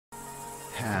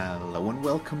Hello and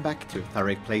welcome back to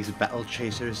Tharic Plays Battle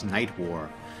Chasers Nightwar.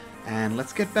 And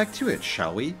let's get back to it,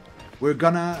 shall we? We're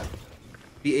gonna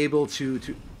be able to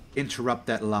interrupt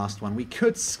that last one. We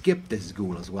could skip this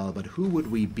ghoul as well, but who would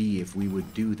we be if we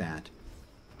would do that?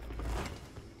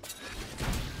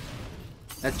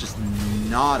 That's just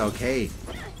not okay.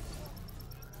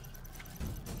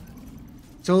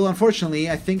 So unfortunately,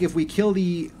 I think if we kill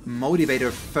the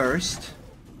motivator first,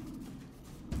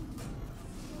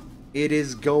 it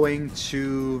is going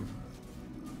to...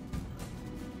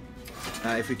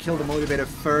 if we kill the motivator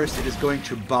first, it is going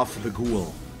to buff the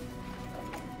ghoul.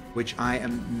 Which I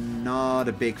am not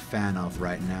a big fan of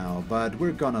right now, but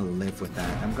we're gonna live with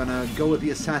that. I'm gonna go with the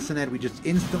assassinate. We just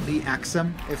instantly axe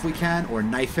him if we can, or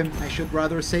knife him, I should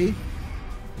rather say.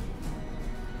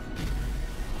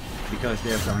 Because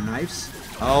there's our knives.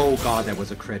 Oh god, that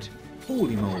was a crit.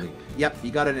 Holy moly. Yep,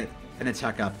 you got an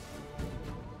attack up.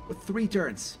 With 3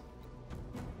 turns.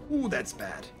 Ooh, that's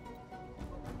bad.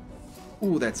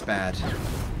 Ooh, that's bad.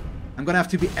 I'm gonna have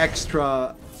to be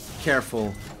extra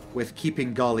careful with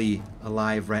keeping Golly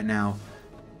alive right now.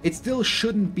 It still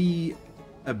shouldn't be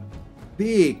a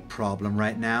big problem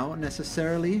right now,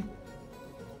 necessarily.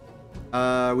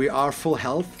 We are full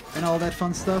health and all that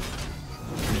fun stuff.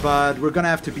 But we're gonna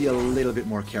have to be a little bit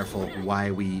more careful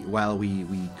while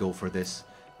we go for this.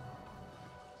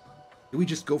 Do we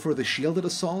just go for the shielded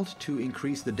assault to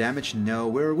increase the damage? No,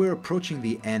 we're approaching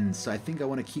the end, so I think I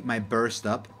want to keep my burst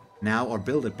up now, or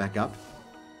build it back up.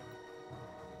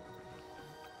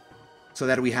 So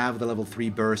that we have the level 3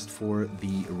 burst for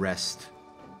the rest.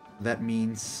 That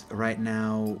means right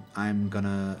now I'm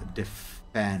gonna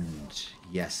defend.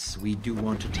 Yes, we do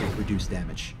want to take reduced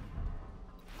damage.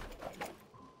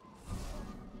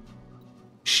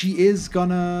 She is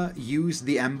gonna use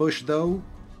the ambush though,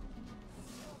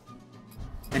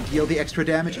 and deal the extra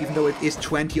damage, even though it is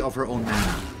 20 of her own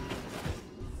mana.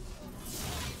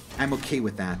 I'm okay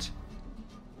with that.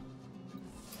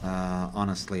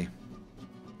 Honestly.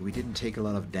 We didn't take a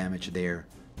lot of damage there.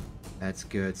 That's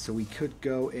good. So we could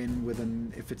go in with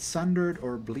an... If it's sundered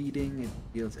or bleeding, it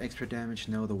deals extra damage.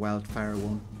 No, the wildfire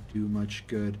won't do much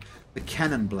good. The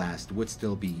cannon blast would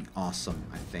still be awesome,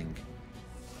 I think.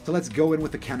 So let's go in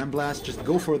with the cannon blast. Just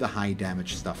go for the high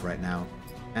damage stuff right now.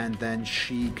 And then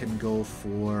she can go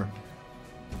for...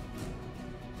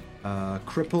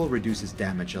 cripple, reduces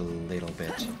damage a little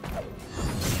bit.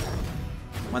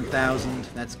 1000,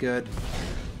 that's good.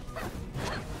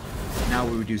 Now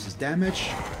we reduce his damage.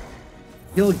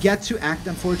 He'll get to act,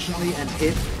 unfortunately, and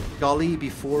hit Golly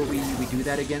before we do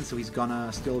that again, so he's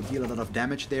gonna still deal a lot of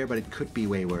damage there, but it could be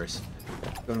way worse.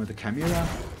 Going with the Chimera.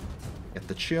 Get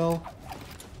the chill.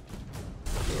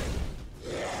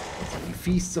 He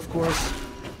feasts, of course.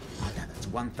 Oh, damn, that's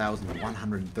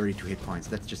 1,132 hit points.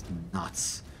 That's just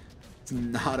nuts. It's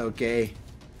not okay.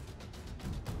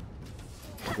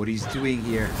 What he's doing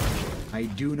here. I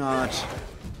do not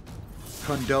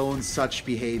condone such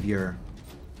behavior.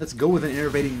 Let's go with an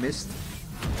Innervating Mist.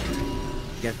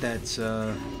 Get that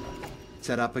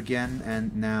set up again,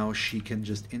 and now she can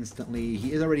just instantly...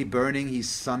 He is already burning, he's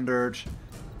sundered.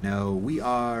 No,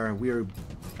 we're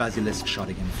Basilisk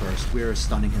shotting him first. We're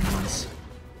stunning him once.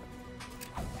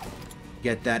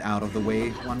 Get that out of the way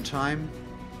one time.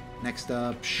 Next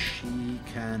up, she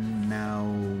can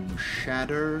now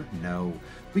shatter. No.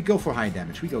 We go for high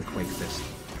damage. We go Quake Fist.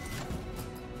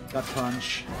 Gut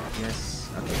punch. Yes.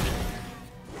 Okay.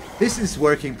 This is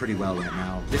working pretty well right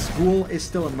now. This ghoul is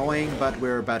still annoying, but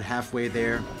we're about halfway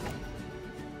there.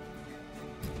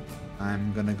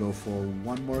 I'm gonna go for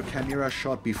one more Chimera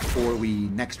shot before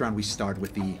next round we start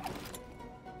with the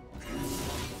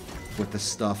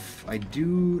stuff. I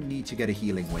do need to get a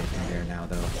healing wave in there now,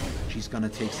 though. She's gonna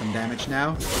take some damage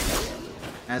now,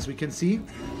 as we can see.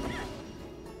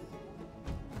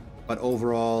 But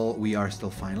overall, we are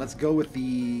still fine. Let's go with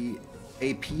the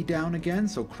AP down again,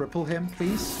 so cripple him,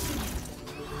 please.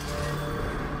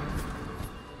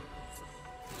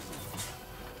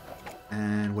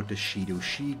 And what does she do?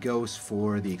 She goes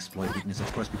for the exploit weakness,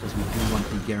 of course, because we do want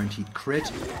the guaranteed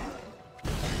crit.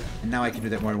 And now I can do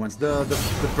that more than once. The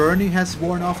burning has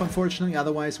worn off, unfortunately.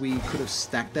 Otherwise, we could have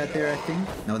stacked that there, I think.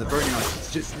 No, the burning,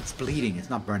 it's bleeding. It's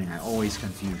not burning. I always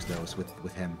confuse those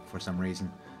with him for some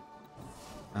reason.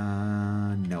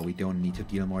 No, we don't need to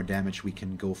deal more damage. We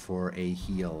can go for a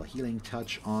heal. Healing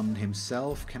touch on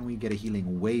himself. Can we get a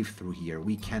healing wave through here?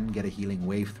 We can get a healing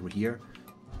wave through here.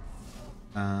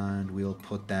 And we'll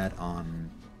put that on...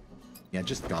 Yeah,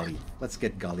 just Golly. Let's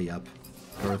get Golly up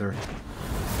further.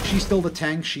 She's still the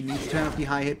tank. She needs to have the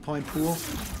high hit point pool.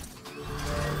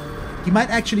 He might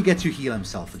actually get to heal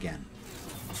himself again.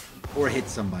 Or hit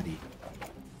somebody.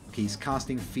 Okay, he's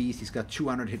casting Feast. He's got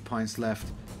 200 hit points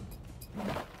left.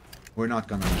 We're not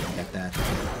gonna get that.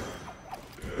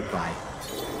 Goodbye.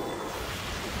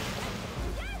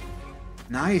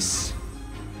 Nice.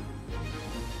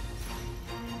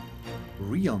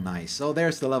 Real nice. So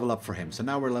there's the level up for him. So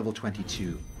now we're level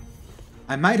 22.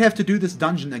 I might have to do this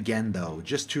dungeon again, though,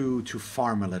 just to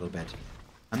farm a little bit.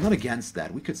 I'm not against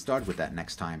that. We could start with that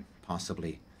next time,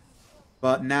 possibly.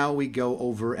 But now we go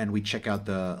over and we check out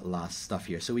the last stuff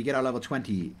here. So we get our level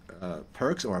 20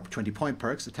 perks, or 20-point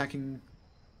perks. Attacking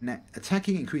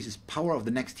increases power of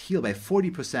the next heal by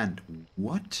 40%.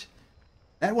 What?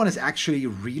 That one is actually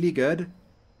really good,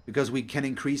 because we can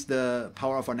increase the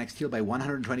power of our next heal by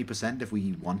 120% if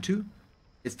we want to.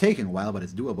 It's taking a while, but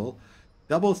it's doable.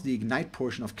 Doubles the ignite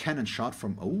portion of cannon shot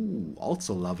from... Oh,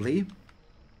 also lovely.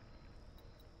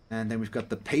 And then we've got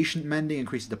the patient mending,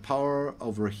 increases the power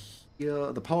over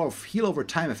heal, the power of heal over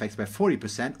time effects by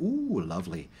 40%. Ooh,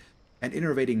 lovely. And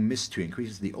innervating mist 2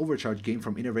 increases the overcharge gain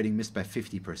from innervating mist by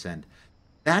 50%.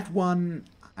 That one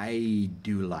I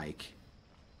do like.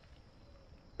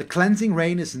 The cleansing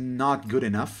rain is not good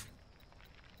enough,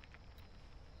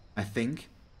 I think.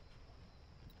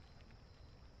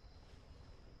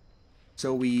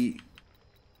 So we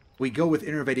go with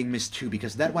innervating mist 2,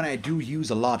 because that one I do use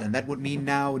a lot, and that would mean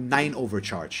now 9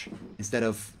 overcharge instead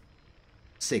of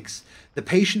 6. The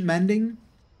patient mending,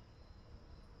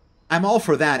 I'm all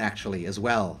for that actually as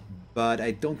well, but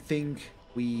I don't think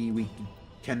we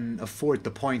can afford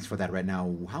the points for that right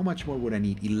now. How much more would I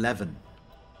need? 11.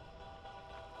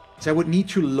 So I would need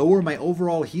to lower my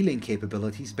overall healing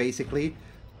capabilities, basically,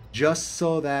 just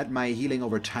so that my healing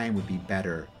over time would be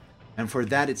better. And for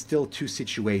that, it's still too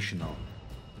situational.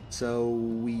 So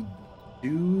we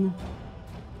do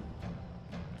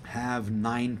have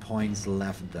 9 points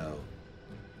left, though.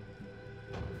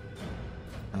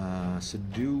 So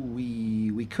do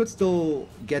we could still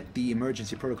get the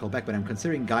emergency protocol back, but I'm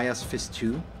considering Gaia's Fist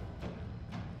 2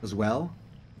 as well.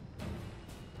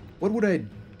 What would I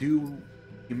do?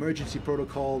 Emergency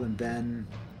protocol and then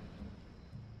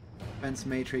defense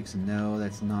matrix? No,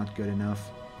 that's not good enough.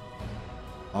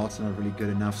 Also not really good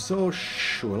enough. So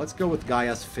sure, let's go with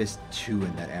Gaia's Fist 2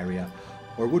 in that area.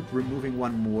 Or would removing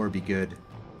one more be good?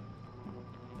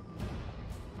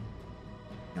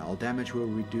 Now all damage will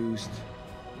reduced.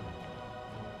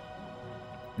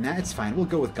 Nah, it's fine. We'll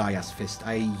go with Gaia's Fist.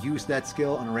 I use that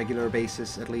skill on a regular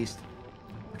basis, at least.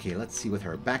 Okay, let's see with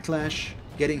her. Backlash.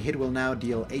 Getting hit will now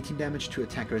deal 18 damage to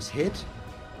attacker's hit.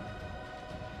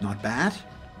 Not bad.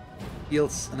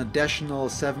 Deals an additional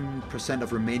 7%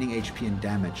 of remaining HP and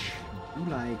damage. I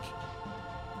do like...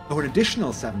 Oh, an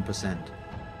additional 7%.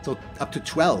 So up to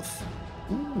 12.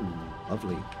 Ooh,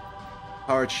 lovely.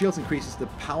 Powered shields increases the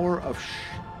power of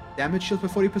damage shields by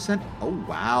 40%. Oh,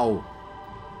 wow.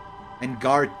 And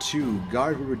guard 2.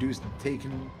 Guard will reduce the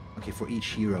taken... Okay, for each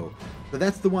hero. So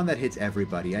that's the one that hits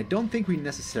everybody. I don't think we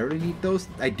necessarily need those.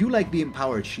 I do like the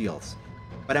empowered shields.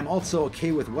 But I'm also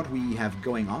okay with what we have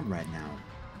going on right now.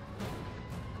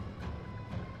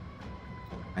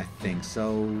 I think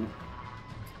so.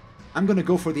 I'm gonna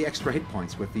go for the extra hit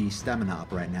points with the stamina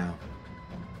up right now.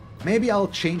 Maybe I'll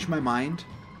change my mind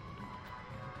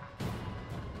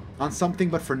on something,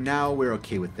 but for now we're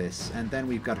okay with this. And then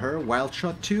we've got her, Wild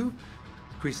Shot 2.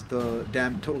 Increase the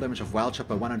total damage of Wild Shot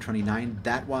by 129.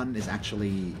 That one is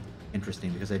actually interesting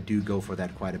because I do go for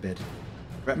that quite a bit.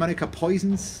 Red Monica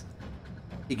poisons,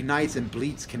 ignites, and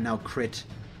bleeds can now crit.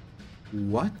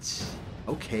 What?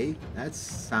 Okay, that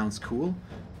sounds cool.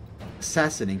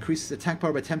 Assassin increases attack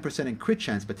power by 10% and crit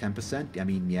chance by 10%. I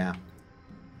mean, yeah.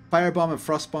 Firebomb and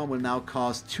Frostbomb will now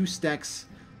cause 2 stacks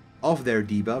of their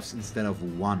debuffs instead of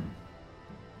 1.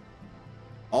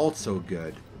 Also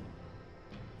good.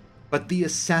 But the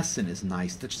Assassin is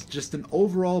nice. That's just an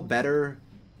overall better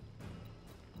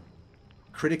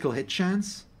critical hit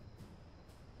chance.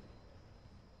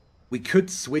 We could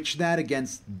switch that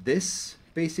against this,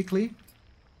 basically.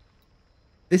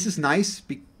 This is nice,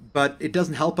 but it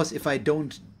doesn't help us if I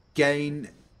don't gain...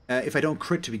 if I don't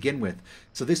crit to begin with.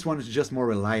 So this one is just more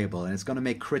reliable, and it's going to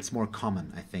make crits more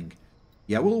common, I think.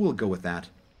 Yeah, we'll go with that.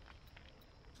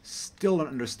 Still don't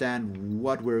understand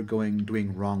what we're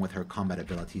doing wrong with her combat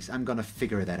abilities. I'm gonna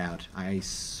figure that out, I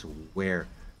swear.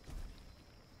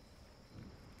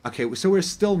 Okay, so we're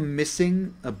still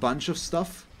missing a bunch of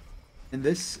stuff in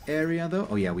this area, though.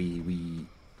 Oh yeah, we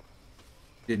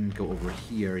didn't go over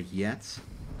here yet.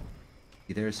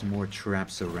 There's more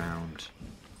traps around.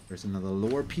 There's another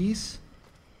lore piece.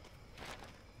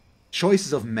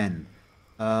 Choices of men.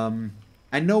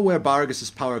 I know where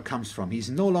Bhargus' power comes from. He's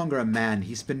no longer a man.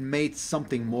 He's been made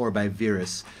something more by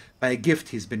Virus, by a gift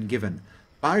he's been given.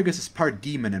 Bhargus is part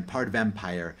demon and part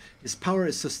vampire. His power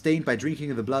is sustained by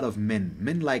drinking the blood of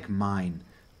men like mine.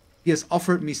 He has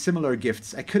offered me similar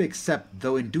gifts I could accept,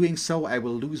 though in doing so I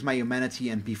will lose my humanity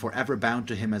and be forever bound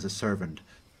to him as a servant.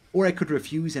 Or I could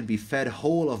refuse and be fed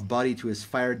whole of body to his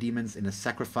fire demons in a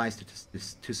sacrifice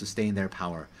to sustain their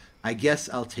power. I guess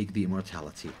I'll take the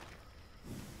immortality.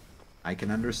 I can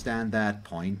understand that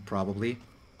point, probably.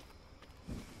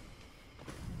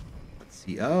 Let's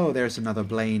see. Oh, there's another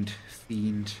blamed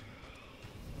fiend,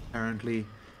 apparently.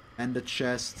 And a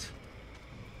chest.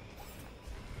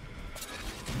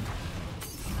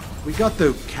 We got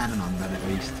the cannon on that at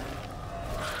least.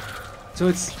 So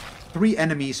it's 3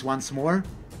 enemies once more.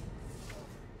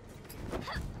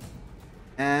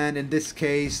 And in this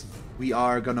case, we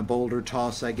are gonna boulder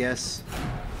toss, I guess.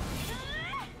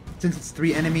 Since it's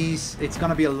 3 enemies, it's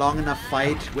gonna be a long enough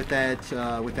fight with that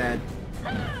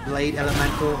blade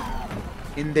elemental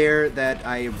in there that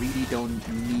I really don't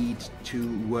need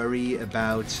to worry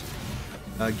about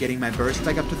getting my burst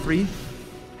back up to 3.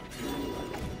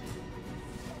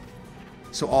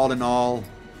 So all in all,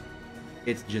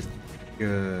 it's just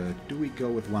good. Do we go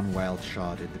with 1 wild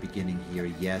shot at the beginning here?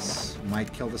 Yes.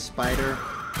 Might kill the spider.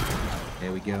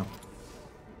 There we go.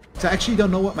 So I actually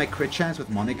don't know what my crit chance with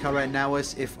Monica right now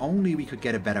is. If only we could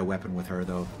get a better weapon with her,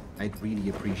 though. I'd really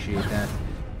appreciate that.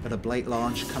 But a blade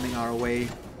launch coming our way.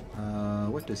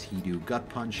 What does he do? Gut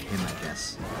punch him, I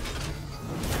guess.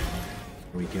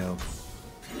 Here we go.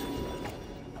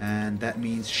 And that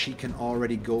means she can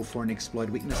already go for an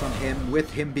exploit weakness on him.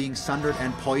 With him being sundered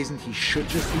and poisoned, he should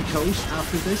just be toast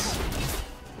after this.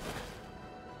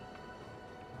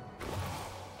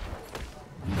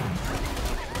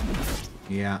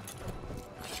 Yeah.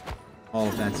 All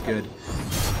of that's good.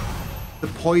 The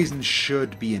poison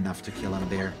should be enough to kill him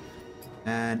there.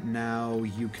 And now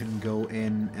you can go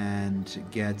in and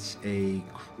get a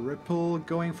cripple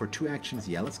going for 2 actions.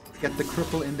 Yeah, let's get the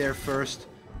cripple in there first.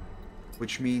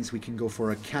 Which means we can go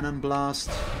for a cannon blast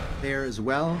there as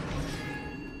well.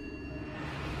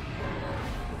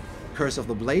 Curse of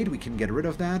the Blade, we can get rid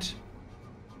of that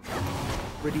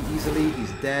pretty easily.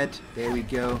 He's dead. There we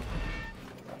go.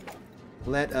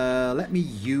 Let me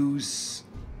use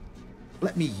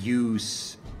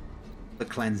the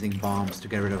cleansing bombs to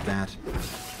get rid of that.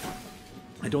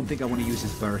 I don't think I want to use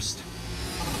his burst.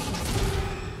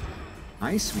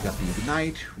 Nice, we got the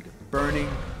ignite, we got the burning.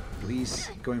 Please,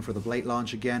 going for the blade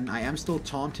launch again. I am still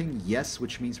taunting, yes,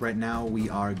 which means right now we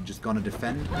are just gonna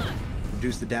defend,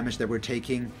 reduce the damage that we're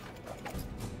taking,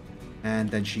 and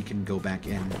then she can go back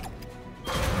in.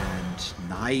 And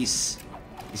nice!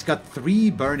 He's got 3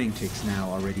 burning ticks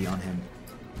now already on him.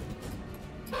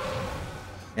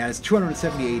 Yeah, it's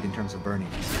 278 in terms of burning.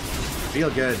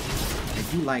 Real good. I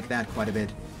do like that quite a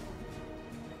bit.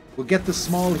 We'll get the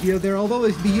small heal there, although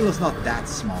the heal is not that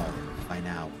small by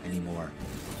now anymore.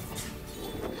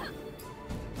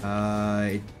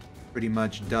 It pretty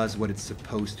much does what it's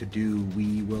supposed to do.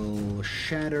 We will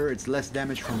shatter. It's less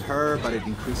damage from her, but it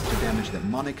increases the damage that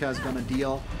Monica is gonna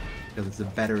deal, because it's a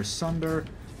better sunder.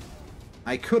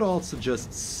 I could also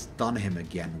just stun him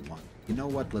again. You know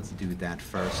what? Let's do that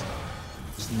first.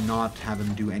 Just not have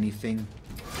him do anything.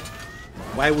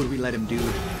 Why would we let him do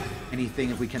anything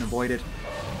if we can avoid it?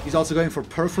 He's also going for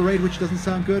Perforate, which doesn't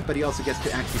sound good, but he also gets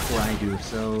to act before I do,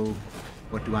 so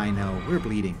what do I know? We're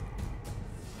bleeding.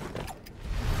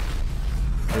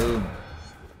 Boom.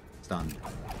 Stunned.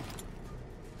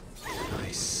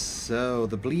 Nice. So,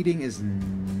 the bleeding is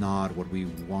not what we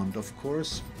want, of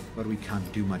course, but we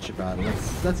can't do much about it.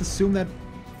 Let's assume that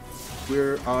we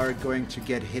are going to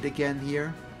get hit again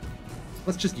here.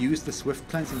 Let's just use the Swift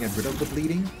Cleanse and get rid of the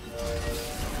bleeding.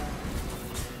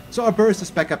 So our burst is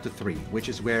back up to 3, which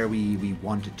is where we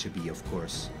want it to be, of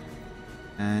course.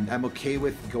 And I'm okay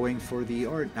with going for the...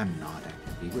 or I'm not,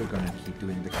 actually. We're gonna keep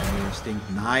doing the Chimera Sting.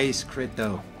 Nice crit,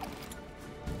 though.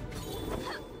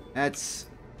 That's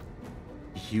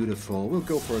beautiful. We'll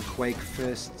go for a Quake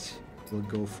Fist. We'll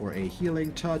go for a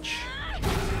Healing Touch.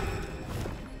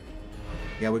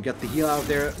 Yeah, we got the heal out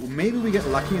there. Maybe we get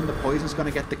lucky and the poison's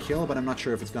gonna get the kill, but I'm not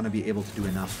sure if it's gonna be able to do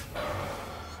enough.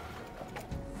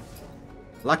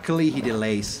 Luckily, he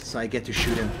delays, so I get to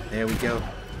shoot him. There we go.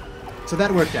 So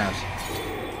that worked out.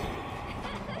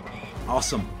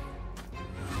 Awesome.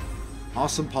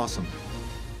 Awesome possum.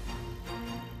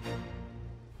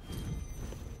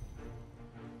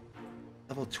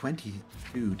 Level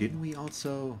 22. Didn't we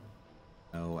also...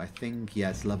 No, I think,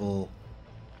 yes, level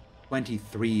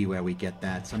 23 where we get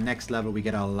that. So next level we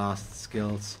get our last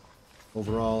skills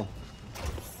overall.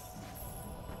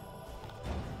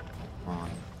 Come on.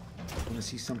 Want to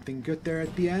see something good there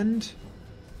at the end?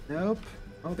 Nope.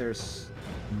 Oh, there's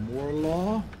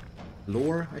more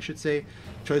lore, I should say.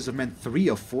 Choice of men 3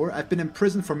 of 4. I've been in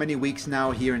prison for many weeks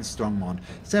now here in Strongmont.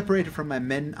 Separated from my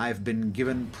men, I've been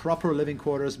given proper living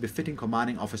quarters befitting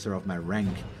commanding officer of my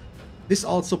rank. This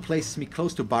also places me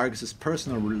close to Bhargus'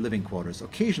 personal living quarters.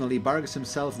 Occasionally, Bhargus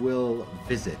himself will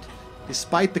visit.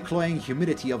 Despite the cloying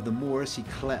humidity of the moors, he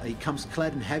comes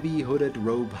clad in heavy hooded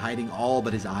robe hiding all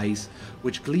but his eyes,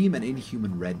 which gleam an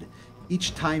inhuman red.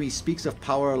 Each time he speaks of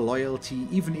power, loyalty,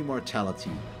 even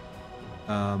immortality.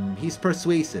 He's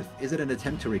persuasive. Is it an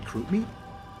attempt to recruit me?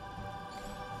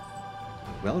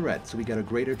 Well read. So we got a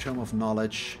greater tome of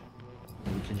knowledge.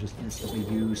 We can just instantly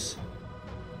use.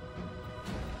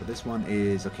 So this one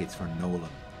is... okay, it's for Nolan.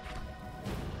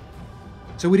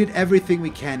 So we did everything we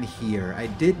can here. I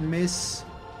did miss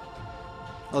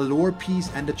a lore piece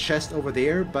and a chest over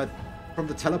there, but from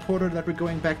the teleporter that we're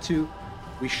going back to,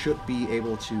 we should be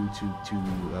able to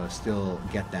still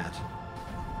get that.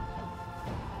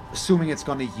 Assuming it's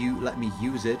gonna let me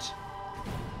use it,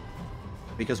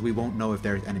 because we won't know if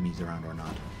there's enemies around or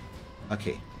not.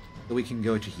 Okay, so we can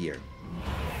go to here.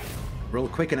 Real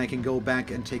quick, and I can go back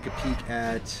and take a peek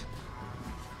at...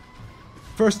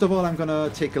 First of all, I'm gonna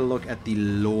take a look at the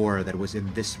lore that was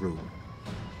in this room.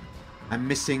 I'm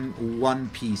missing one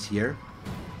piece here.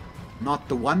 Not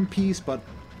the one piece, but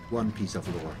one piece of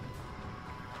lore.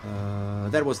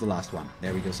 That was the last one.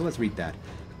 There we go. So let's read that.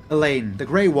 Elaine, the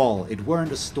Grey Wall. It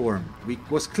weren't a storm. It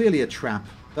was clearly a trap.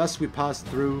 Thus we passed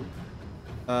through.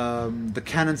 The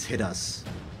cannons hit us.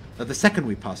 The second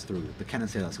we passed through, the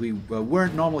cannons hit us. We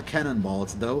weren't normal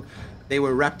cannonballs, though. They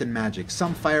were wrapped in magic.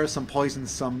 Some fire, some poison,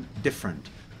 some different.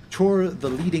 Tore the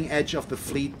leading edge of the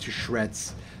fleet to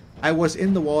shreds. I was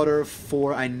in the water,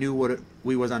 for I knew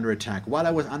we was under attack. While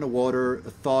I was underwater,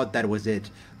 thought that was it.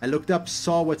 I looked up,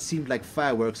 saw what seemed like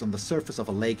fireworks on the surface of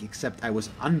a lake, except I was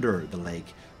under the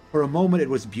lake. For a moment it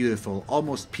was beautiful,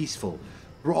 almost peaceful.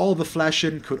 Through all the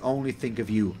flashing, could only think of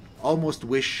you. Almost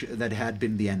wish that had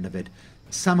been the end of it.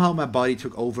 Somehow my body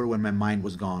took over when my mind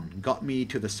was gone. Got me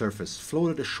to the surface.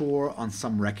 Floated ashore on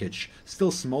some wreckage.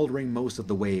 Still smoldering most of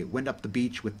the way. Went up the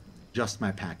beach with just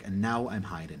my pack. And now I'm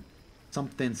hiding.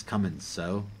 Something's coming,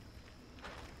 so...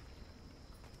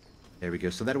 There we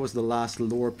go. So that was the last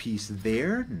lore piece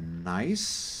there. Nice.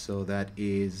 So that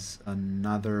is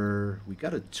another... We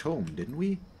got a tome, didn't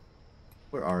we?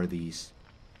 Where are these?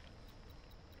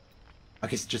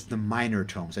 Okay, it's just the minor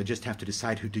tomes. I just have to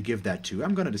decide who to give that to.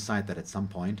 I'm going to decide that at some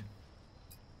point.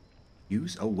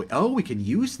 Use? Oh, wait. Oh, we can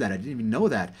use that. I didn't even know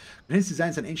that. His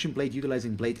designs an ancient blade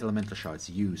utilizing blade elemental shards.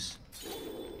 Use.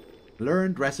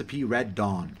 Learned recipe Red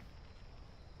Dawn.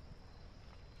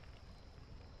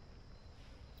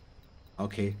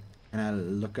 Okay. Can I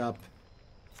look up?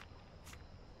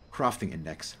 Crafting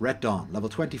index. Red Dawn. Level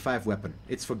 25 weapon.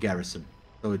 It's for garrison.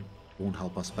 So it won't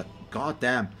help us. But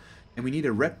goddamn. And we need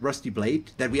a red rusty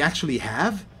blade that we actually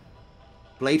have.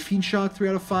 Blade Fiend Shock 3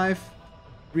 out of 5.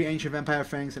 3 ancient vampire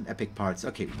fangs and epic parts.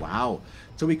 Okay, wow.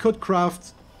 So we could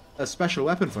craft a special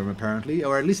weapon for him apparently.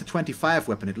 Or at least a 25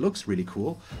 weapon. It looks really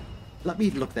cool. Let me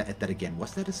look at that again.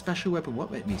 Was that a special weapon?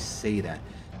 What made me say that?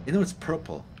 You know it's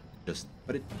purple.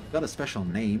 But it got a special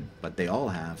name. But they all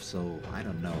have. So I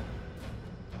don't know.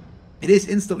 It is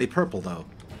instantly purple though.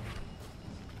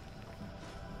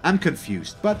 I'm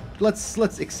confused, but let's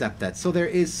accept that. So there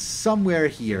is somewhere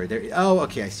here. Oh,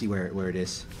 okay, I see where it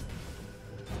is.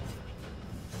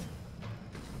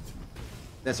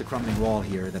 There's a crumbling wall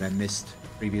here that I missed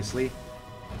previously.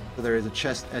 So there is a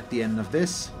chest at the end of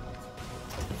this.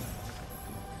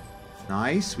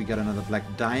 Nice, we got another black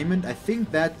diamond. I think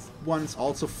that one's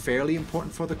also fairly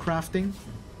important for the crafting.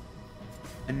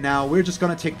 And now we're just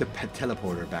gonna take the pet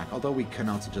teleporter back. Although we can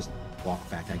also just walk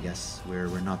back, I guess. We're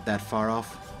not that far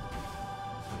off.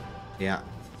 Yeah,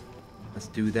 let's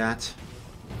do that.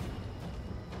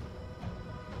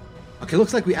 Okay,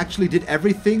 looks like we actually did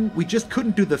everything. We just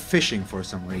couldn't do the fishing for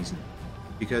some reason.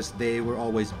 Because they were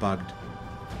always bugged.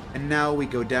 And now we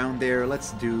go down there.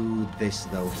 Let's do this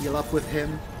though. Heal up with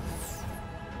him.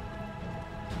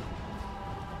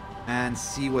 And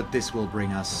see what this will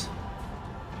bring us.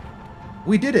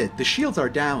 We did it! The shields are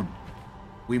down.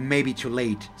 We may be too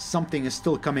late. Something is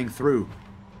still coming through.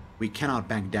 We cannot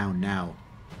back down now.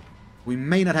 We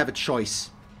may not have a choice.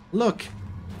 Look!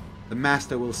 The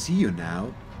master will see you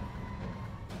now.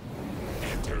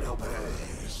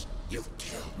 Interlopers! You've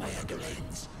killed my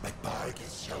underlings, but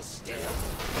Bhargus shall still.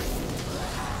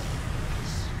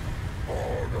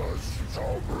 Bhargus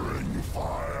shall bring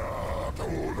fire to the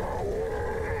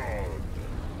world!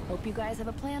 Hope you guys have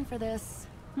a plan for this.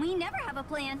 We never have a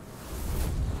plan.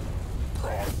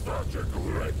 Pathetic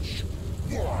wretch!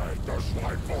 Why does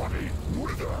my body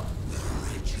wither? The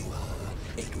ritual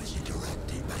It was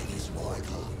interrupted by this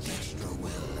mortal extra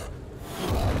will.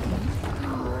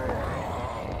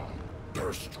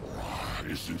 Destroy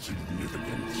is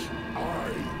insignificant. I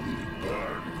will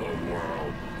burn the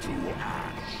world to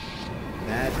ash.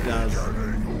 That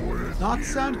does not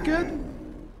sound good.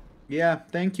 Yeah,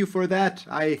 thank you for that.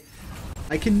 I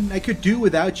could do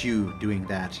without you doing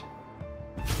that.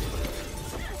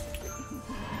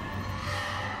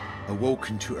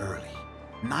 Awoken too early.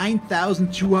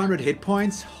 9,200 hit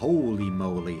points? Holy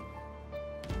moly.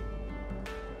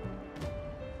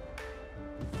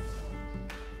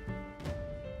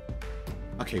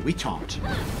 Okay, we taunt.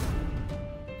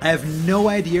 I have no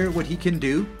idea what he can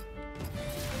do.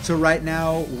 So right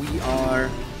now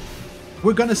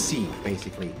we're gonna see,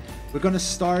 basically. We're gonna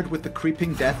start with the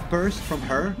creeping death burst from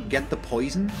her, get the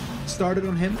poison started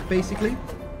on him, basically.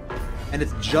 And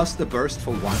it's just a burst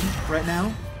for one right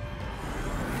now.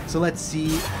 So let's see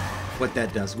what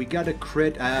that does. We got a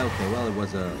crit. Okay, well, it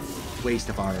was a waste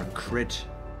of our crit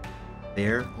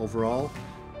there overall.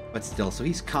 But still, so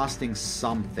he's costing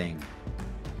something.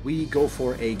 We go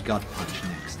for a gut punch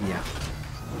next, yeah.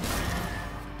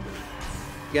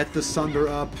 Get the Sunder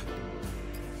up.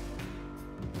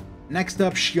 Next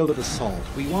up, Shielded Assault.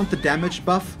 We want the damage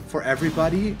buff for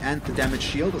everybody and the damage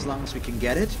shield as long as we can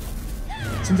get it.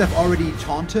 Since I've already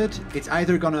taunted, it's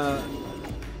either gonna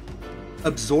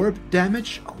absorb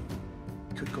damage. Oh,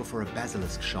 could go for a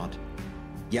basilisk shot.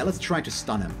 Yeah, let's try to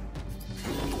stun him.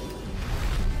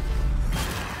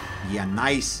 Yeah,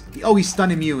 nice. Oh, he's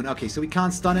stun immune. Okay, so we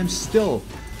can't stun him. Still,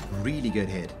 really good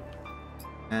hit.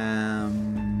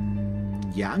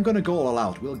 Yeah, I'm gonna go all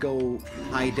out. We'll go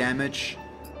high damage.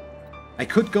 I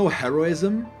could go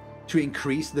heroism to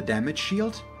increase the damage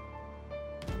shield.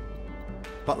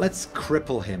 But let's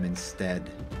cripple him instead.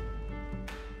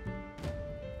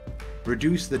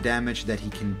 Reduce the damage that he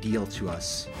can deal to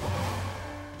us.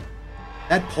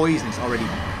 That poison is already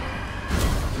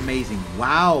amazing.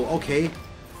 Wow, okay.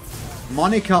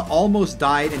 Monica almost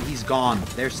died and he's gone.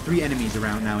 There's 3 enemies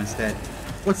around now instead.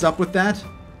 What's up with that?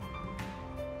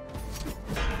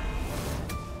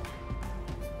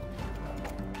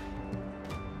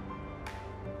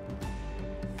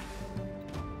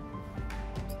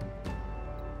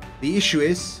 The issue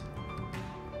is,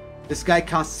 this guy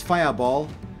casts Fireball,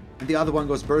 and the other one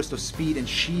goes Burst of Speed, and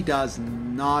she does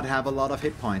not have a lot of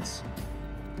hit points.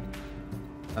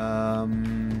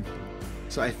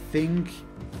 So I think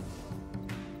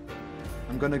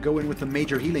I'm gonna go in with the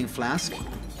Major Healing Flask.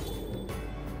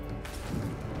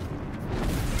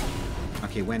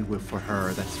 Okay, went with for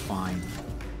her, that's fine.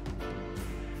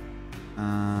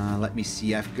 Let me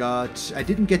see, I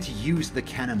didn't get to use the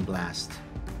Cannon Blast.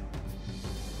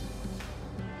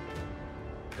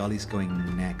 Gully's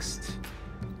going next.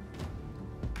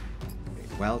 Okay,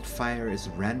 Wildfire is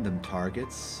random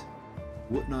targets.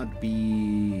 Would not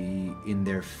be in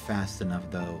there fast enough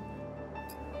though.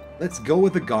 Let's go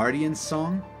with the Guardian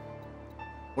Song.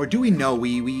 Or do we know?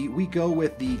 We go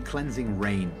with the Cleansing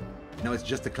Rain. No, it's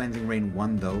just the Cleansing Rain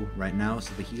 1 though right now,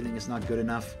 so the healing is not good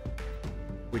enough.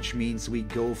 Which means we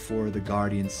go for the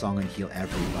Guardian Song and heal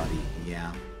everybody.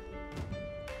 Yeah.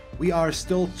 We are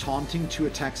still taunting 2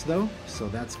 attacks though, so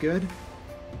that's good.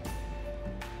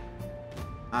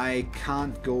 I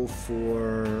can't go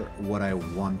for what I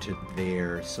wanted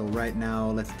there. So right now,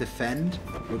 let's defend.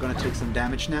 We're gonna take some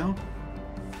damage now.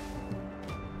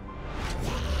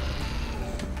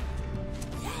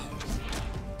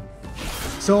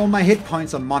 So my hit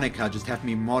points on Monica just have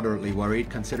me moderately worried,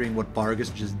 considering what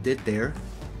Bhargus just did there.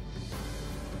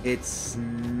 It's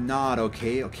not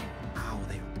okay. Okay, ow,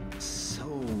 they have so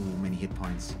many hit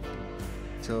points.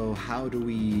 So how do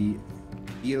we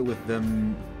deal with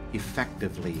them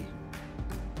effectively?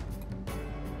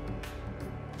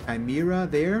 Chimera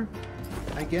there,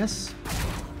 I guess.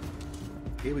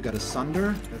 Okay, we got a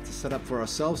Sunder. That's a setup for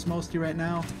ourselves mostly right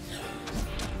now.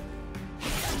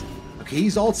 Okay,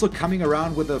 he's also coming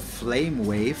around with a Flame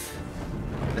Wave.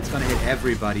 That's gonna hit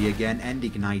everybody again and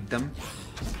ignite them.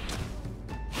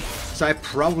 So I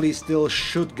probably still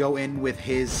should go in with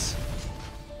his...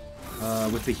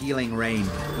 with the Healing Rain.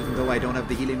 Even though I don't have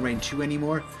the Healing Rain 2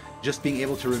 anymore, just being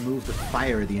able to remove the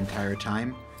fire the entire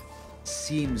time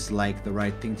seems like the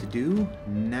right thing to do.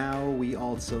 Now we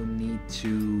also need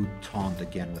to taunt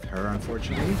again with her,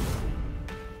 unfortunately.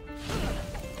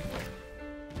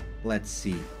 Let's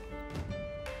see.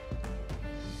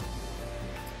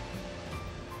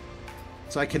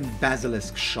 So I can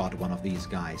Basilisk Shot one of these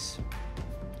guys,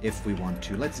 if we want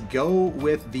to. Let's go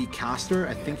with the Caster.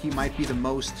 I think he might be the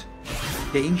most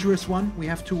dangerous one we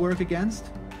have to work against.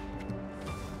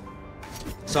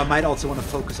 So I might also want to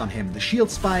focus on him. The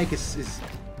Shield Spike is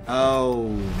Oh,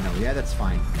 no. Yeah, that's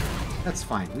fine. That's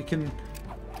fine. We can...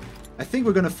 I think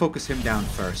we're going to focus him down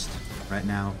first right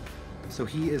now. So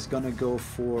he is going to go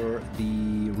for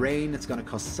the rain. It's going to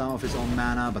cost some of his own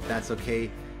mana, but that's okay.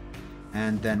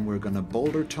 And then we're going to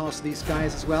boulder toss these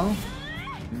guys as well.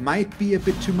 Might be a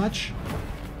bit too much,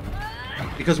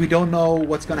 because we don't know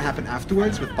what's going to happen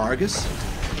afterwards with Bhargus.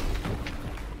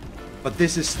 But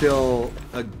this is still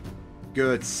a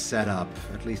good setup.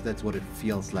 At least that's what it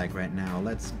feels like right now.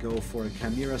 Let's go for a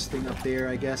Chimera Sting up there,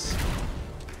 I guess.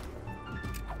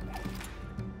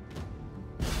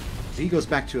 He goes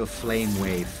back to a Flame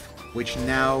Wave, which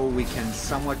now we can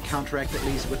somewhat counteract at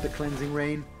least with the Cleansing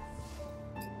Rain.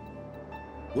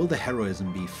 Will the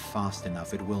Heroism be fast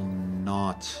enough? It will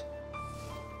not.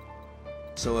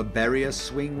 So a Barrier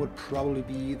Swing would probably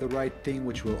be the right thing,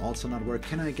 which will also not work.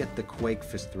 Can I get the Quake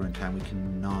Fist through in time? We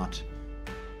cannot.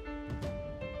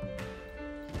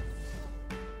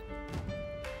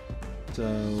 So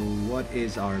what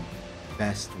is our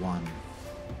best one?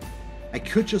 I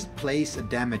could just place a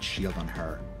damage shield on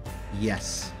her.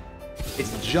 Yes.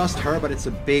 It's just her, but it's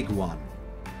a big one.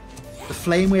 The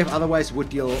Flame Wave otherwise would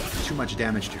deal too much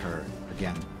damage to her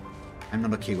again. I'm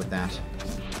not okay with that.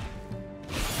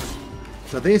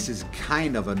 So this is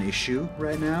kind of an issue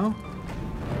right now.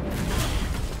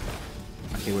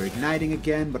 Okay, we're igniting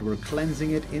again, but we're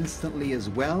cleansing it instantly as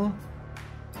well.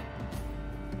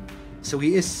 So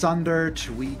he is sundered.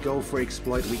 We go for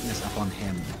Exploit Weakness up on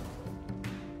him.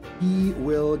 He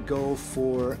will go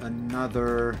for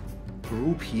another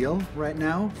group heal right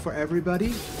now for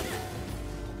everybody.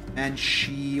 And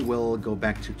she will go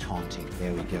back to taunting.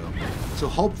 There we go. So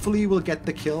hopefully we'll get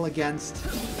the kill against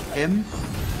him.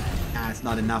 Ah, it's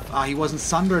not enough. Ah, he wasn't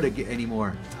sundered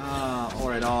anymore. Ah,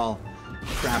 or at all.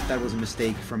 Crap, that was a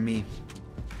mistake from me.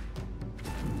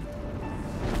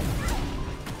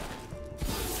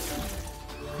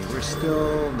 Okay, we're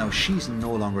still... No, she's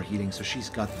no longer healing, so she's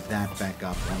got that back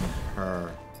up on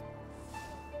her.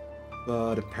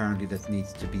 But apparently that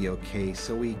needs to be okay.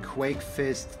 So we Quake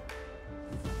Fist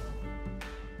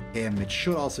him. It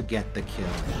should also get the kill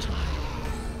in time,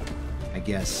 I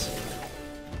guess.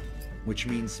 Which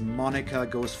means Monica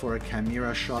goes for a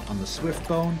Chimera shot on the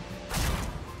Swiftbone.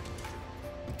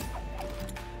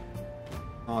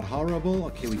 Not horrible.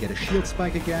 Okay, we get a shield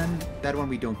spike again. That one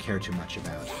we don't care too much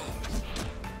about.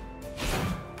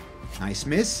 Nice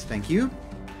miss. Thank you.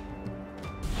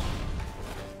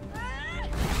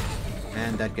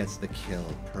 And that gets the kill.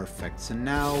 Perfect. So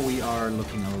now we are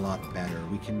looking a lot better.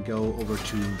 We can go over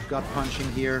to gut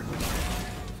punching here.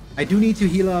 I do need to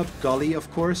heal up Golly,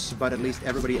 of course, but at least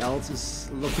everybody else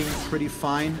is looking pretty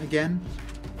fine again.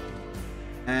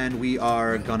 And we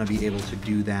are gonna be able to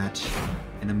do that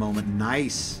in a moment.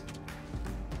 Nice!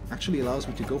 Actually allows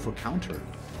me to go for counter.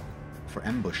 For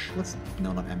ambush. Let's...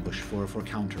 No, not ambush. For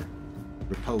counter.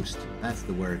 Riposte. That's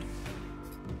the word.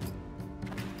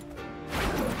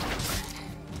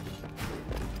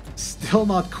 Still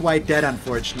not quite dead,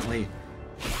 unfortunately.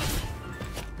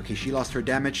 Okay, she lost her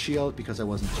damage shield because I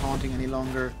wasn't taunting any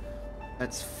longer.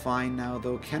 That's fine now,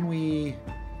 though. Can we...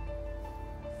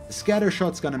 The scatter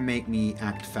shot's gonna make me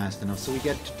act fast enough, so we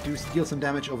get to deal some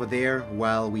damage over there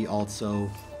while we also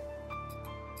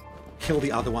kill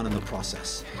the other one in the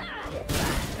process.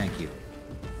 Thank you.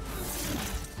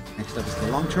 Next up is the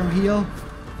long-term heal.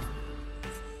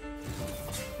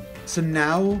 So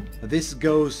now this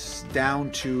goes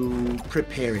down to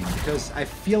preparing, because I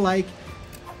feel like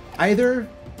either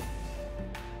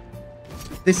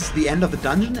this is the end of the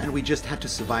dungeon and we just had to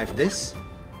survive this,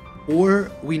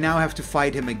 or we now have to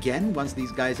fight him again once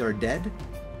these guys are dead.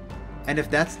 And if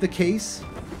that's the case,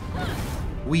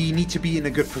 we need to be in a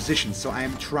good position. So I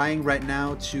am trying right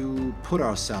now to put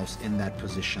ourselves in that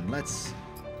position. Let's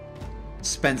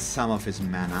spend some of his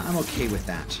mana. I'm okay with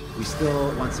that. We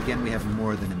still, once again, we have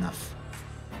more than enough.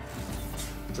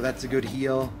 So that's a good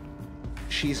heal.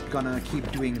 She's gonna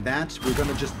keep doing that. We're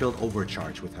gonna just build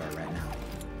overcharge with her right now.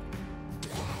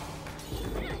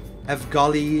 Have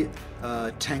Golly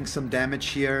tank some damage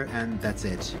here, and that's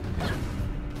it.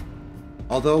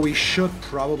 Although we should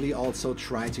probably also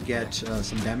try to get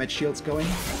some damage shields going,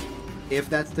 if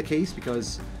that's the case,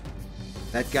 because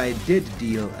that guy did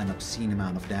deal an obscene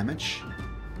amount of damage.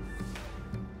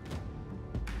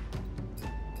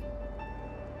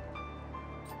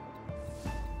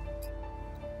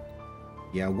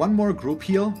 Yeah, one more group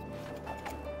heal.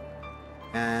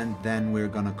 And then we're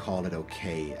gonna call it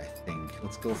okay, I think.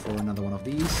 Let's go for another one of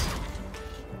these.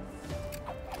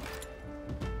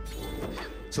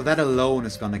 So that alone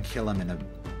is gonna kill him in a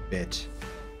bit.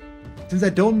 Since I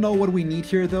don't know what we need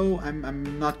here, though,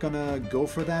 I'm not gonna go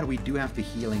for that. We do have the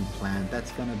healing plant.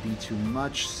 That's gonna be too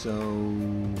much, so...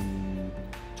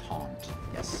 Taunt.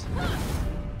 Yes.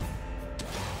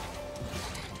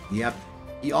 Yep.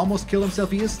 He almost killed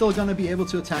himself. He is still gonna be able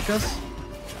to attack us.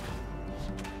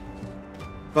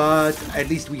 But at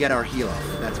least we get our heal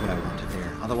off. That's what I wanted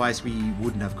there. Otherwise, we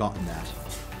wouldn't have gotten that.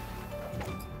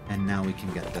 And now we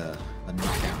can get the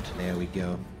knockout. There we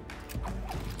go.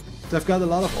 So I've got a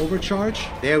lot of overcharge.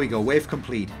 There we go, wave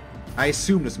complete. I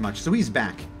assumed as much, so he's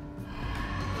back.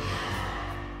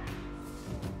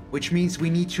 Which means we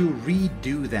need to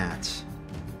redo that.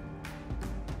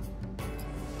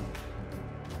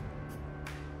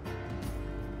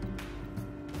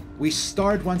 We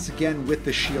start once again with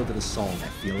the shielded assault, I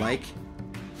feel like.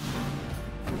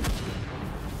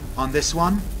 On this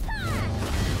one.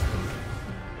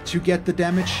 To get the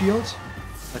damage shield.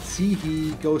 Let's see,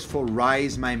 he goes for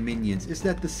Rise My Minions. Is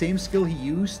that the same skill he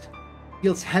used?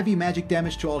 Deals heavy magic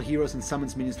damage to all heroes and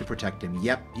summons minions to protect him.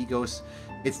 Yep, he goes...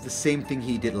 It's the same thing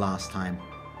he did last time.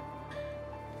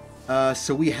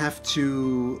 So we have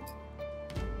to...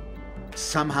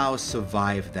 somehow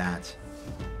survive that.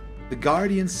 The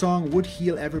Guardian song would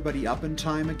heal everybody up in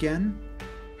time again.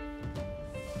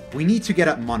 We need to get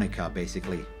up Monica,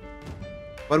 basically.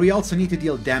 But we also need to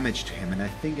deal damage to him, and I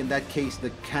think in that case the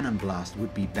Cannon Blast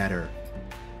would be better.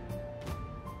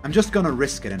 I'm just gonna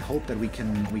risk it and hope that we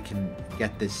can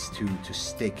get this to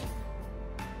stick.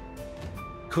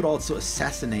 Could also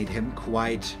assassinate him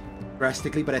quite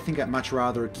drastically, but I think I'd much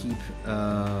rather keep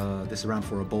this around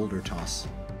for a boulder toss.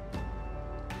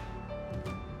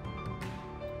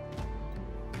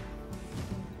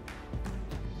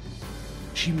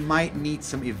 She might need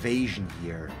some evasion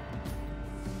here.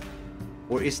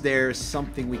 Or is there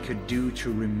something we could do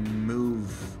to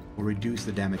remove or reduce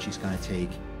the damage she's gonna take?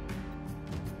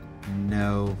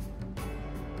 No.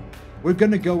 We're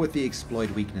gonna go with the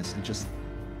exploit weakness and just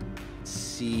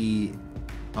see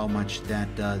how much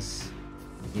that does.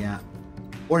 Yeah.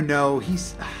 Or no,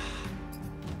 he's...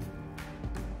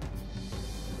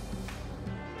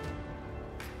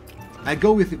 I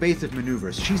go with evasive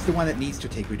maneuvers. She's the one that needs to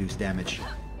take reduced damage.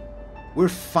 We're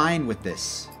fine with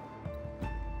this.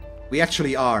 We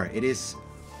actually are. It is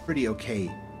pretty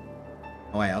okay.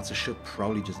 Oh, I also should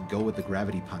probably just go with the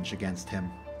gravity punch against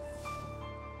him.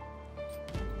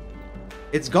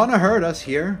 It's gonna hurt us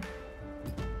here.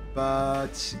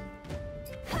 But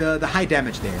the high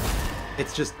damage there.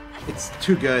 It's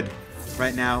too good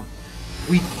right now.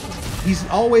 He's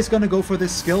always gonna go for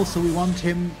this skill, so we want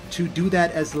him to do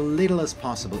that as little as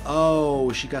possible.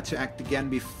 Oh, she got to act again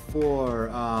before.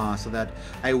 So that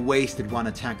I wasted one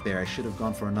attack there. I should have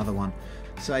gone for another one.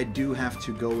 So I do have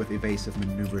to go with evasive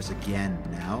maneuvers again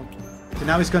now. So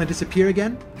now he's gonna disappear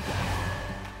again.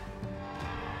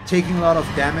 Taking a lot of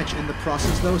damage in the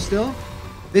process though still.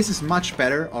 This is much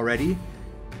better already.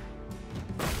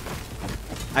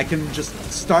 I can just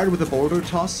start with a boulder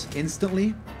toss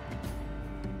instantly.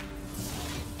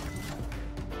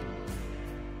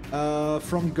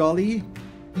 From Gully,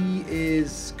 he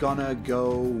is gonna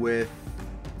go with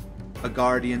a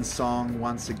Guardian song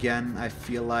once again, I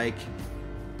feel like.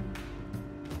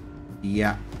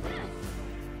 Yeah.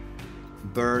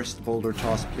 Burst, boulder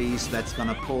toss, please. That's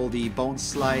gonna pull the bone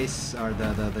slice, or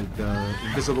the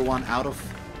invisible one, out of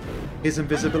his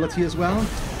invisibility as well.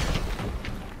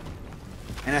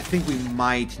 And I think we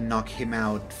might knock him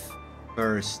out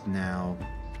first now.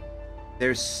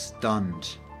 They're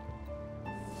stunned.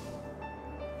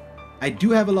 I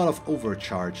do have a lot of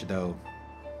overcharge though,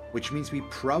 which means we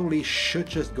probably should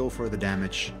just go for the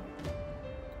damage.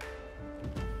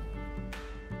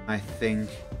 I think.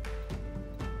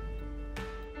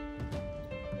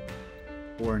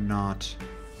 Or not.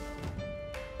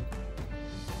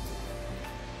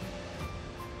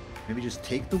 Maybe just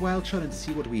take the wild shot and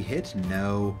see what we hit?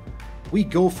 No. We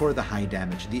go for the high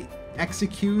damage. The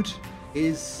execute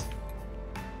is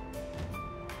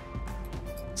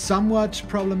somewhat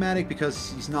problematic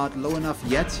because he's not low enough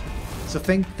yet. So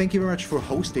thank you very much for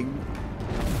hosting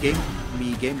game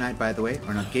night, by the way.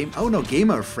 Or not game. Oh no,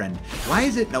 gamer friend. Why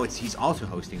is it? No, he's also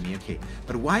hosting me. Okay.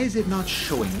 But why is it not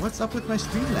showing? What's up with my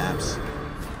Streamlabs?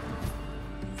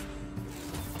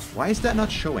 Why is that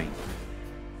not showing?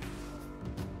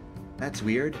 That's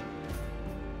weird.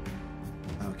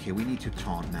 Okay, we need to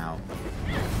taunt now.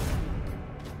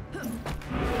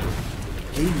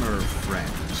 Gamer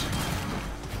friend.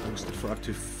 Hosted for up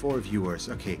to 4 viewers.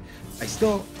 Okay.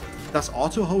 Does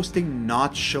auto-hosting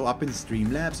not show up in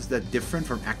Streamlabs? Is that different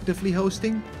from actively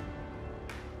hosting?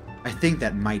 I think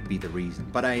that might be the reason,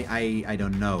 but I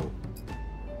don't know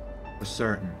for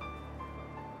certain.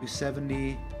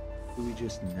 270. Do we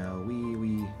just know?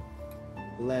 We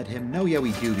let him... No, yeah,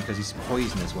 we do, because he's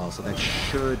poisoned as well, so that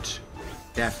should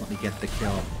definitely get the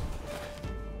kill.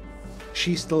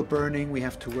 She's still burning. We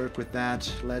have to work with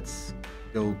that. Let's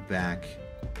go back.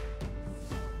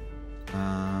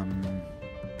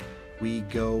 We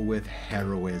go with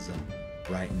heroism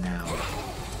right now.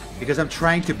 Because I'm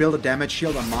trying to build a damage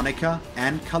shield on Monica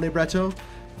and Calibretto.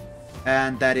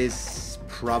 And that is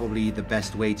probably the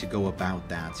best way to go about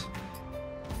that.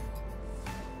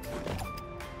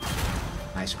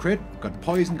 Nice crit. Got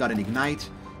poison, got an ignite.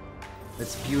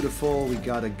 That's beautiful. We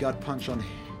got a gut punch on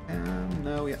him.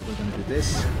 No, yeah, we're gonna do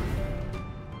this.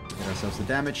 Get ourselves the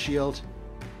damage shield.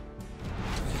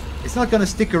 It's not gonna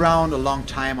stick around a long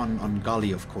time on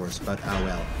Gully, of course, but oh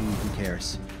well, who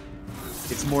cares?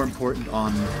 It's more important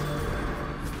on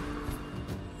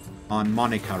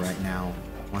Monica right now,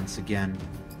 once again.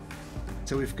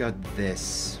 So we've got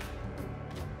this.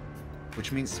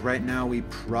 Which means right now we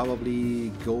probably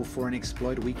go for an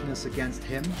exploit weakness against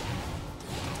him.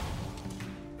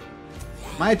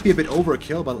 Might be a bit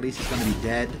overkill, but at least he's gonna be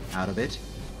dead out of it.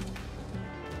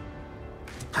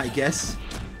 I guess.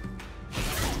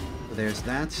 So there's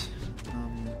that.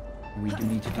 We do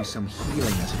need to do some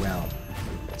healing as well.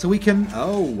 So we can...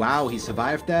 Oh, wow, he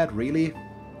survived that? Really?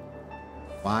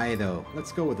 Why, though?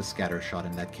 Let's go with a scatter shot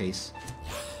in that case.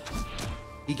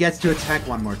 He gets to attack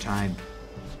one more time.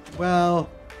 Well...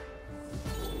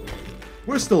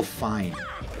 We're still fine.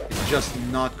 It's just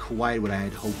not quite what I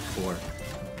had hoped for.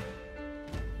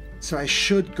 So I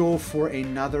should go for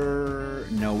another...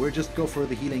 No, we'll just go for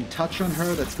the healing touch on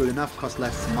her. That's good enough. Costs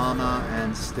less mana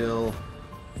and still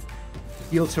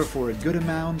heals her for a good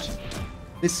amount.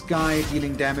 This guy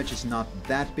dealing damage is not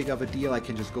that big of a deal. I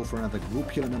can just go for another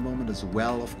group heal in a moment as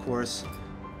well, of course.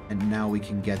 And now we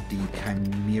can get the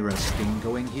Chimera Sting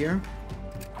going here.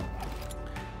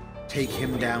 Take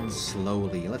him down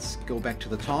slowly. Let's go back to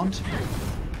the taunt.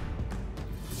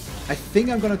 I think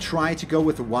I'm gonna try to go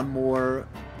with one more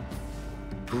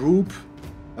group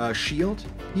shield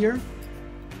here,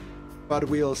 but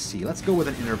we'll see. Let's go with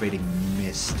an Innervating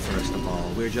Mist first of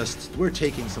all. We're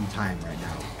taking some time right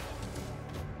now.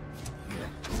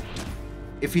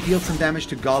 If he deals some damage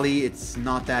to Golly, it's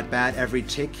not that bad. Every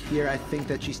tick here I think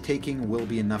that she's taking will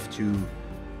be enough to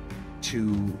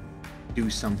do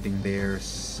something there.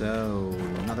 So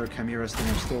another Chimera Sting.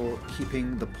 I'm still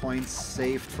keeping the points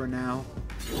saved for now.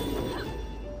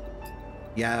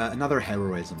 Yeah, another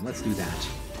heroism. Let's do that.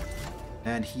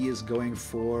 And he is going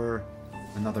for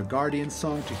another Guardian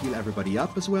Song to heal everybody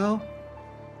up as well.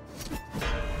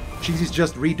 Cheesy's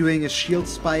just redoing his shield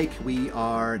spike. We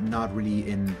are not really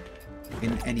in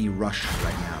any rush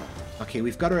right now. Okay,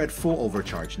 we've got her at full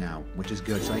overcharge now, which is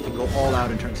good. So I can go all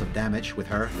out in terms of damage with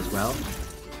her as well.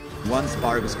 Once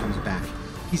Bhargus comes back.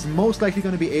 He's most likely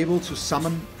going to be able to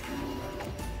summon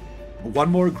one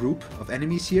more group of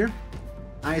enemies here,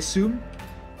 I assume.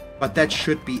 But that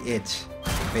should be it,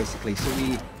 basically. So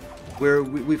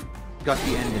we've got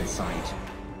the end in sight.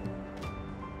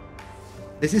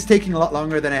 This is taking a lot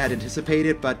longer than I had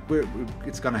anticipated, but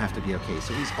it's gonna have to be okay.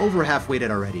 So he's over halfway dead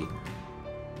already.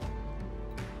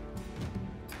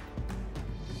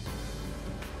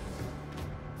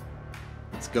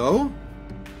 Let's go.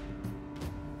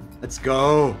 Let's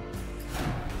go.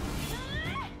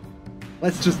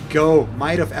 Let's just go.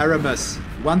 Might of Aramis.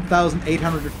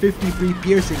 1,853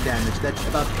 piercing damage. That's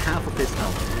about half of his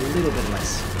health. A little bit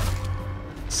less.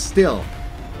 Still.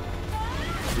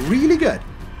 Really good.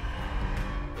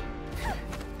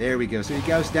 There we go. So he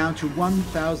goes down to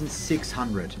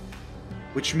 1,600.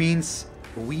 Which means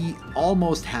we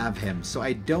almost have him. So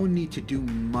I don't need to do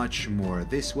much more.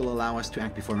 This will allow us to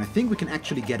act before him. I think we can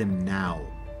actually get him now.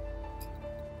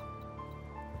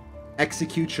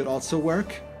 Execute should also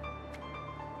work.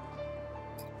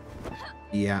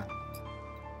 Yeah,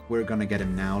 we're gonna get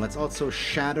him now. Let's also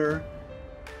shatter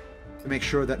to make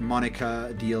sure that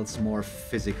Monica deals more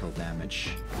physical damage.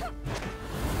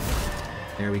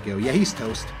 There we go. Yeah, he's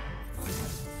toast.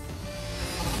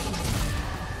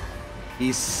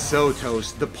 He's so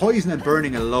toast. The poison and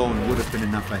burning alone would have been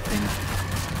enough, I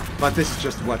think. But this is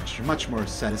just much more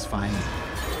satisfying.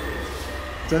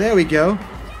 So there we go.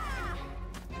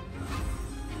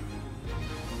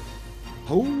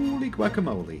 Holy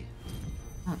guacamole.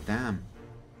 Oh, damn.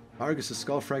 Bhargus'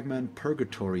 Skull Fragment,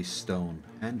 Purgatory Stone,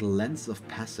 and Lens of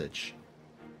Passage.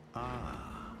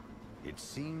 Ah, it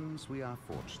seems we are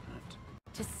fortunate.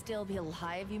 To still be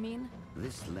alive, you mean?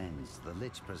 This lens the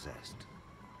Lich possessed.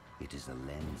 It is a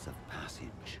lens of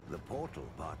passage. The portal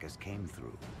Bhargus came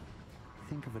through.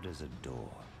 Think of it as a door.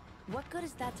 What good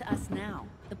is that to us now?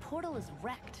 The portal is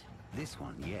wrecked. This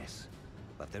one, yes.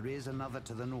 but there is another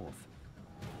to the north.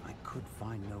 I could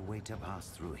find no way to pass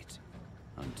through it.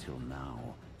 Until now.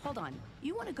 Hold on.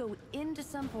 You want to go into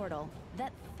some portal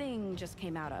that thing just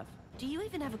came out of. Do you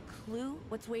even have a clue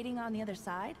what's waiting on the other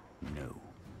side? No.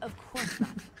 Of course not.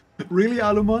 Really,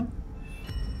 Alumon?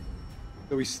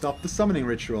 So we stopped the summoning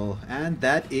ritual, and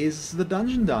that is the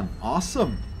dungeon done.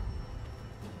 Awesome.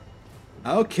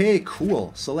 Okay,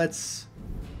 cool. So let's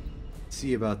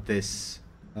see about this.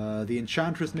 The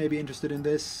Enchantress may be interested in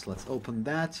this. Let's open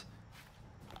that.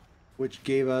 Which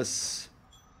gave us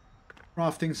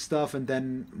crafting stuff and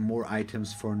then more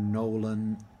items for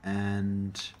Nolan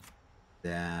and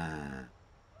that.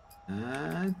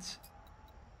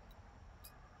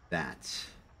 That.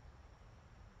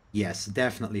 Yes,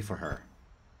 definitely for her.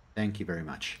 Thank you very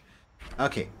much.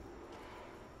 Okay.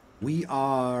 We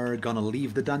are gonna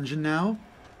leave the dungeon now.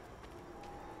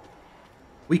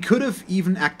 We could have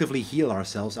even actively healed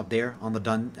ourselves up there on the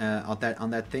on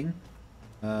that thing.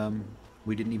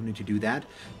 We didn't even need to do that.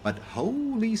 But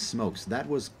holy smokes, that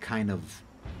was kind of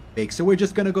big. So we're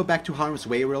just gonna go back to Harm's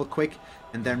Way real quick,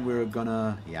 and then we're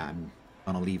gonna, yeah, I'm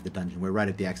gonna leave the dungeon. We're right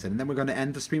at the exit, and then we're gonna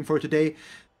end the stream for today.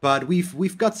 But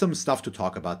we've got some stuff to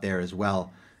talk about there as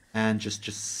well, and just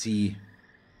see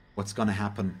what's gonna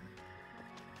happen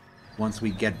once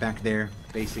we get back there,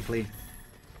 basically.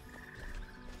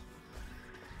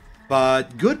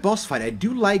 But good boss fight. I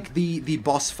do like the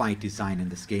boss fight design in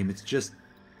this game. It's just,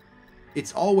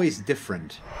 it's always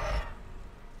different.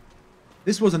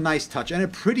 This was a nice touch, and a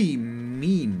pretty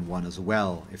mean one as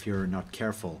well, if you're not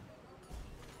careful.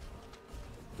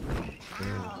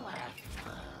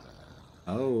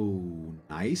 Oh,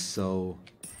 nice. So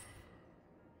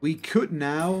we could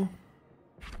now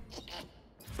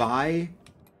buy,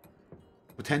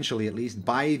 potentially at least,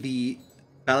 buy the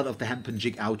Ballad of the Hempen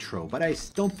Jig outro, but I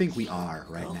don't think we are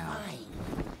right now.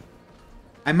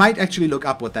 I might actually look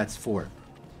up what that's for.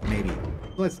 Maybe.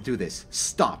 Let's do this.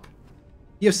 Stop.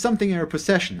 You have something in your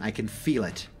possession. I can feel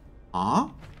it. Ah?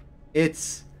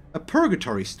 It's a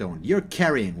purgatory stone. You're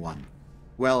carrying one.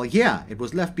 Well, yeah, it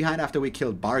was left behind after we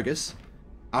killed Bhargus.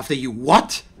 After you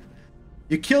what?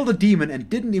 You killed a demon and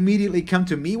didn't immediately come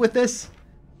to me with this?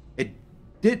 It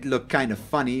did look kind of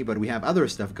funny, but we have other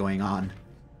stuff going on.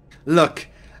 Look,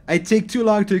 I'd take too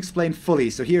long to explain fully,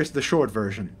 so here's the short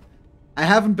version. I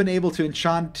haven't been able to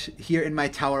enchant here in my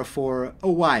tower for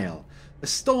a while. A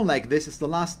stone like this is the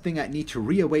last thing I need to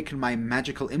reawaken my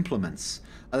magical implements.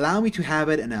 Allow me to have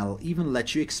it and I'll even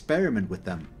let you experiment with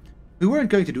them. We weren't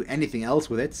going to do anything else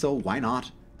with it, so why not?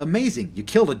 Amazing, you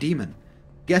killed a demon.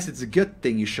 Guess it's a good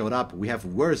thing you showed up. We have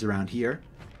worse around here.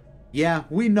 Yeah,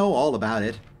 we know all about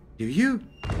it. Do you?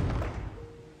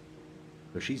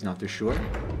 So she's not too sure.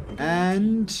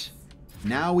 And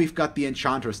now we've got the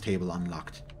Enchantress table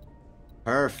unlocked.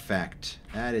 Perfect.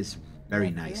 That is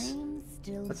very nice.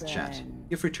 Let's chat.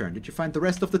 You've returned. Did you find the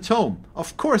rest of the tome?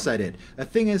 Of course I did. The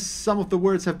thing is, some of the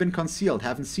words have been concealed.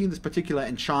 Haven't seen this particular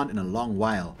enchant in a long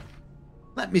while.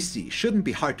 Let me see. Shouldn't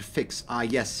be hard to fix. Ah,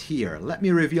 yes, here. Let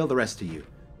me reveal the rest to you.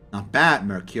 Not bad,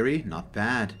 Mercury. Not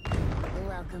bad.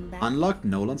 Welcome back. Unlocked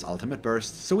Nolan's ultimate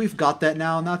burst. So we've got that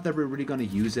now. Not that we're really going to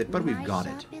use it, but we've got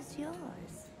it. Is yours.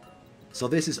 So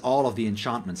this is all of the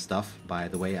enchantment stuff, by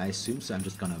the way, I assume. So I'm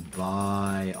just going to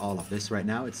buy all of this right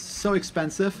now. It's so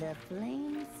expensive. The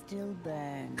flames still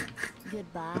burn.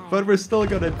 Goodbye. But we're still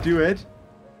going to do it.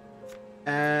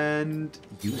 And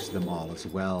use them all as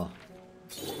well.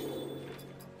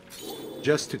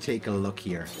 Just to take a look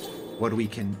here. What we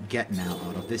can get now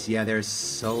out of this. Yeah, there's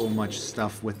so much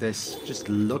stuff with this. Just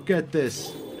look at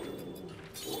this.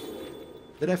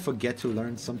 Did I forget to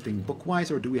learn something book-wise,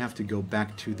 or do we have to go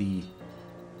back to the...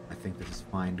 I think this is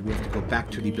fine. Do we have to go back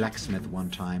to the blacksmith one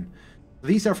time?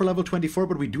 These are for level 24,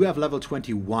 but we do have level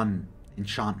 21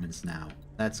 enchantments now.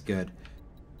 That's good.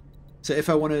 So if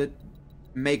I want to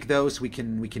make those, we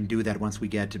can do that once we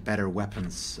get better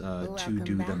weapons to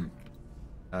do them.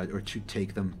 Or to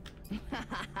take them.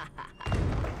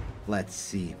 Let's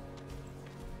see.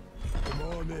 Come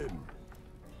on in.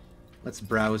 Let's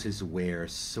browse his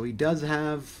wares. So he does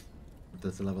have...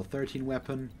 That's a level 13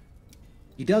 weapon.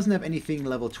 He doesn't have anything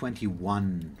level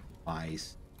 21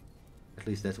 wise. At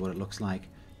least that's what it looks like.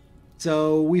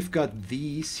 So we've got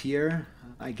these here.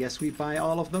 I guess we buy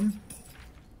all of them.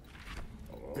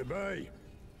 Goodbye.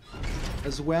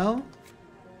 As well.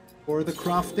 For the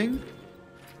crafting.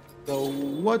 So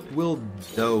what will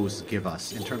those give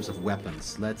us in terms of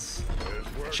weapons? Let's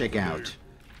check out.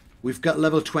 We've got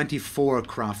level 24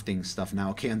 crafting stuff now.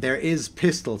 Okay, and there is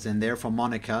pistols in there for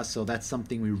Monica, so that's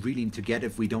something we really need to get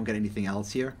if we don't get anything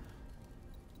else here.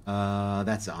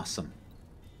 That's awesome.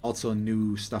 Also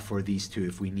new stuff for these two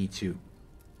if we need to.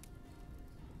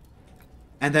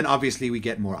 And then obviously we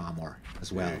get more armor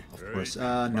as well, of course.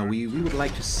 No, we would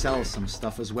like to sell some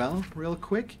stuff as well, real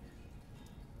quick.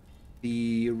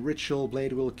 The Ritual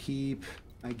Blade will keep,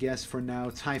 I guess, for now.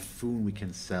 Typhoon we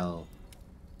can sell.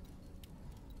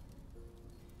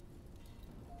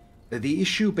 The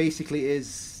issue basically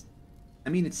is, I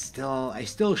mean, I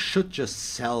still should just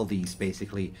sell these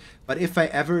basically. But if I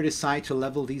ever decide to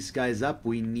level these guys up,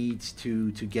 we need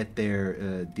to get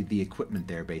their the equipment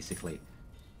there basically.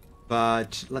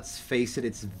 But let's face it,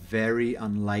 it's very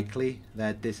unlikely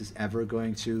that this is ever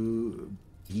going to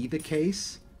be the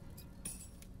case.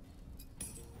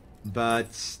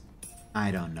 But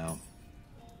I don't know.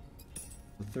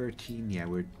 13, yeah,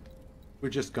 we're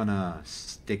just gonna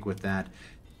stick with that.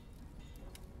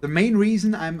 The main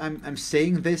reason I'm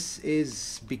saying this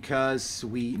is because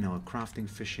crafting,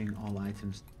 fishing, all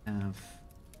items have.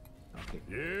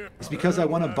 Okay, it's because I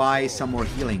want to buy some more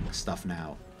healing stuff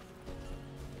now.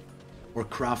 Or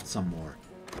craft some more.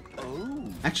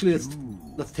 Oh. Actually,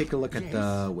 let's take a look at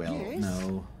the yes.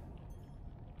 No.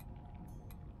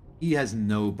 He has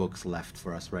no books left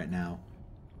for us right now.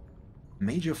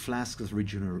 Major flasks of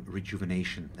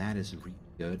rejuvenation. That is really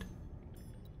good.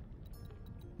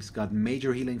 He's got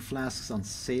major healing flasks on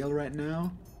sale right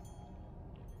now.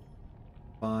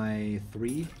 By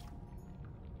 3.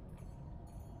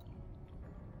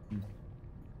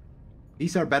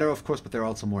 These are better, of course, but they're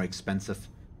also more expensive.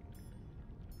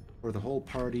 For the whole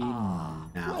party, nah,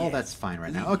 all that's fine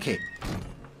right now. Okay.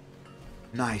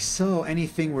 Nice. So,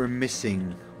 anything we're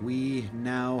missing? We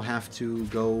now have to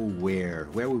go where?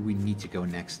 Where would we need to go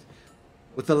next?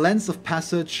 With the lens of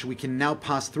passage, we can now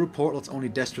pass through portals only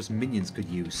Destrous minions could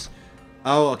use.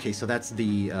 Oh, okay, so that's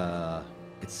the,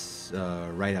 it's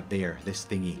right up there, this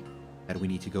thingy that we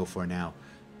need to go for now.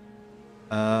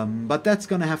 But that's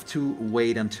gonna have to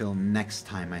wait until next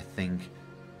time, I think.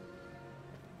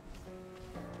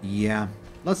 Yeah,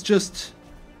 let's just...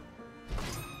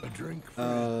 A drink.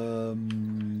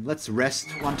 Let's rest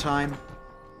one time.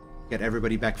 Get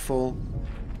everybody back full.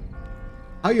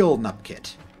 How you holding up, kid?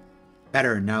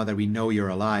 Better now that we know you're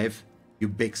alive, you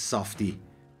big softy.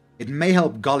 It may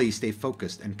help Golly stay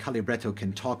focused and Calibretto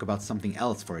can talk about something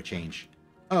else for a change.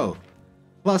 Oh,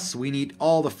 plus we need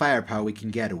all the firepower we can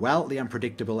get, wildly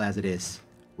unpredictable as it is.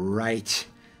 Right.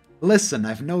 Listen,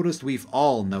 I've noticed we've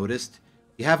all noticed.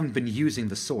 You haven't been using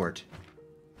the sword.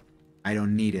 I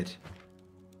don't need it.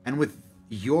 And with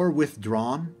you're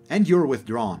withdrawn,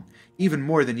 even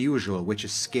more than usual, which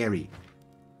is scary.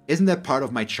 Isn't that part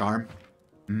of my charm?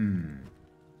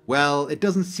 Well, it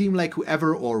doesn't seem like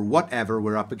whoever or whatever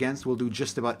we're up against will do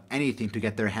just about anything to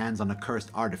get their hands on a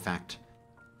cursed artifact.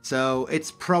 So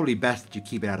it's probably best that you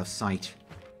keep it out of sight.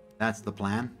 That's the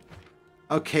plan.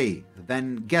 Okay,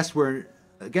 then guess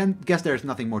there's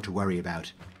nothing more to worry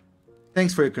about.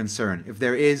 Thanks for your concern. If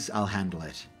there is, I'll handle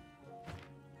it.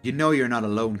 You know you're not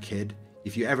alone, kid.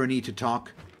 If you ever need to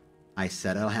talk, I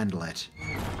said I'll handle it.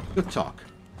 Good talk.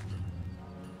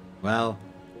 Well,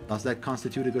 does that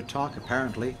constitute a good talk?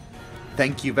 Apparently.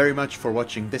 Thank you very much for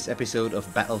watching this episode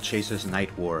of Battle Chasers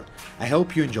Nightwar. I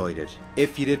hope you enjoyed it.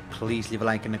 If you did, please leave a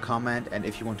like and a comment, and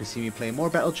if you want to see me play more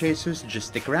Battle Chasers, just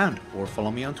stick around or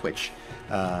follow me on Twitch.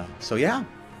 So yeah,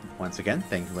 once again,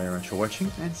 thank you very much for watching,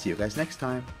 and see you guys next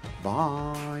time.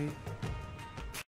 Bye!